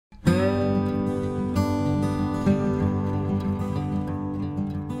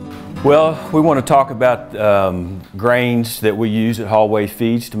Well, we want to talk about grains that we use at Hallway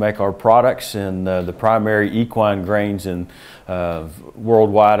Feeds to make our products, and the primary equine grains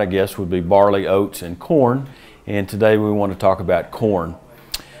worldwide, I guess, would be barley, oats, and corn. And today we want to talk about corn.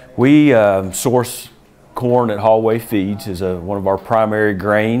 We source corn at Hallway Feeds as one of our primary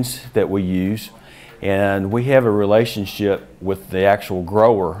grains that we use, and we have a relationship with the actual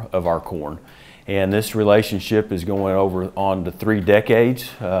grower of our corn. And this relationship is going on to 3 decades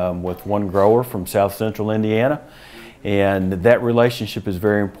with one grower from South Central Indiana. And that relationship is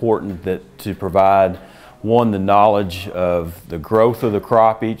very important to provide, one, the knowledge of the growth of the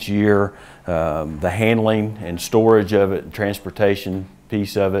crop each year, the handling and storage of it, and transportation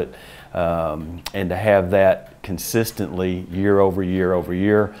piece of it, and to have that consistently year over year over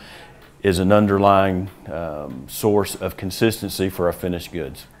year is an underlying source of consistency for our finished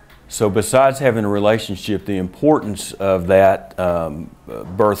goods. So besides having a relationship, the importance of that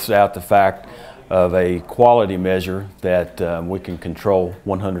births out the fact of a quality measure that we can control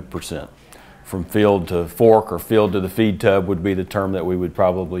 100%. From field to fork, or field to the feed tub would be the term that we would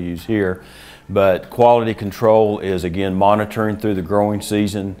probably use here. But quality control is, again, monitoring through the growing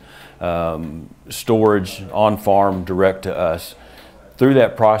season, storage on farm direct to us. Through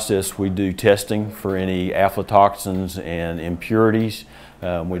that process, we do testing for any aflatoxins and impurities.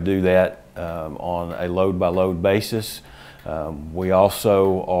 We do that on a load-by-load basis. We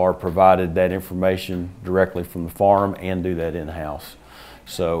also are provided that information directly from the farm and do that in-house.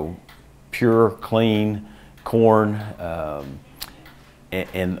 So pure, clean corn,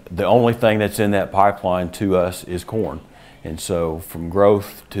 and the only thing that's in that pipeline to us is corn. And so from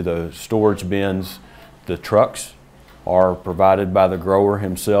growth to the storage bins, the trucks are provided by the grower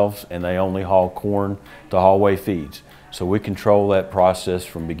himself, and they only haul corn to Hallway Feeds. So we control that process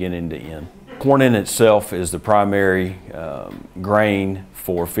from beginning to end. Corn in itself is the primary grain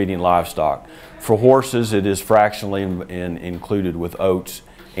for feeding livestock. For horses, it is fractionally included with oats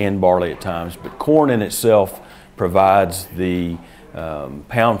and barley at times, but corn in itself provides the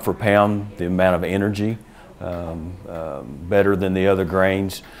pound for pound, the amount of energy better than the other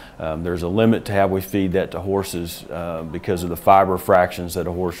grains. There's a limit to how we feed that to horses because of the fiber fractions that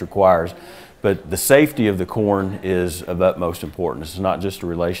a horse requires. But the safety of the corn is of utmost importance. It's not just a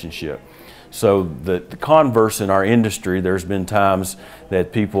relationship. So the converse in our industry, there's been times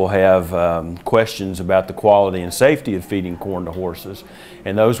that people have questions about the quality and safety of feeding corn to horses.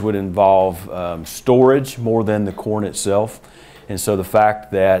 And those would involve storage more than the corn itself. And so the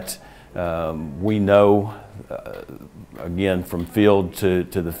fact that we know, again, from field to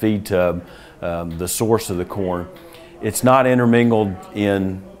the feed tub, the source of the corn, it's not intermingled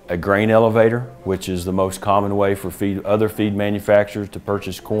in a grain elevator, which is the most common way for other feed manufacturers to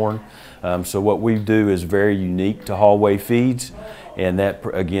purchase corn. So what we do is very unique to Hallway Feeds, and that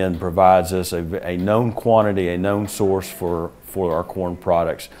again provides us a known quantity, a known source for our corn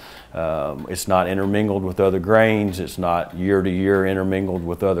products. It's not intermingled with other grains. It's not year to year intermingled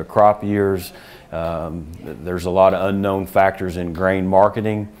with other crop years. There's a lot of unknown factors in grain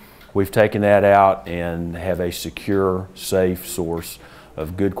marketing. We've taken that out and have a secure, safe source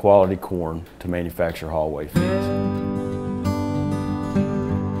of good quality corn to manufacture Hallway Feeds.